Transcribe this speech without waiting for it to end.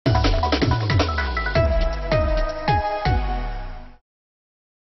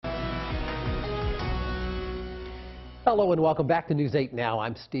Hello and welcome back to News 8 Now.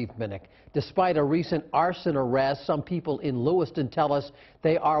 I'm Steve Minnick. Despite a recent arson arrest, some people in Lewiston tell us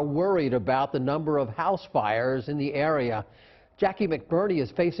they are worried about the number of house fires in the area. Jackie McBurney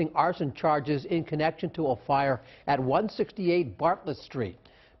is facing arson charges in connection to a fire at 168 Bartlett Street.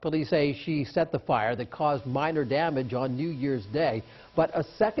 Police say she set the fire that caused minor damage on New Year's Day, but a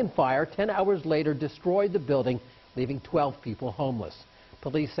second fire 10 hours later destroyed the building, leaving 12 people homeless.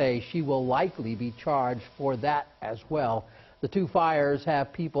 Police say she will likely be charged for that as well. The two fires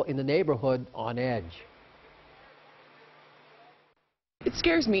have people in the neighborhood on edge. It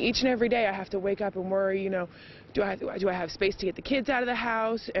scares me each and every day. I have to wake up and worry, do I have space to get the kids out of the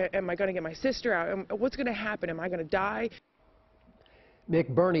house? Am I going to get my sister out? What's going to happen? Am I going to die?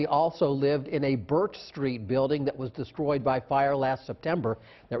 McBurney also lived in a Birch Street building that was destroyed by fire last September.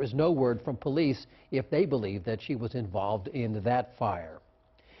 There is no word from police if they believe that she was involved in that fire.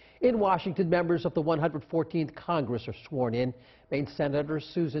 In Washington, members of the 114th Congress are sworn in. Maine Senator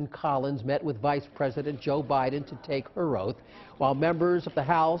Susan Collins met with Vice President Joe Biden to take her oath, while members of the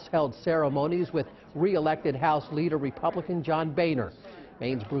House held ceremonies with re-elected House Leader Republican John Boehner.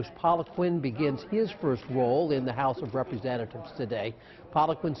 Maine's Bruce Poliquin begins his first role in the House of Representatives today.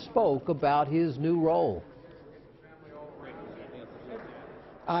 Poliquin spoke about his new role.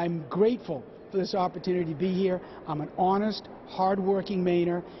 I'm grateful for this opportunity to be here. I'm an honest, hard-working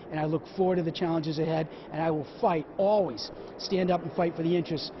Mainer, and I look forward to the challenges ahead, and I will fight, always stand up and fight for the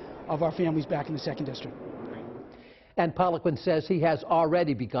interests of our families back in the 2nd District. And Poliquin says he has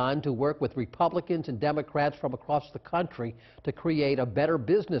already begun to work with Republicans and Democrats from across the country to create a better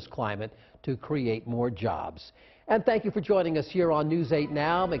business climate to create more jobs. And thank you for joining us here on News 8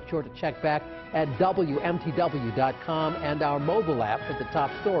 Now. Make sure to check back at WMTW.com and our mobile app for the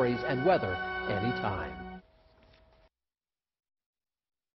top stories and weather anytime.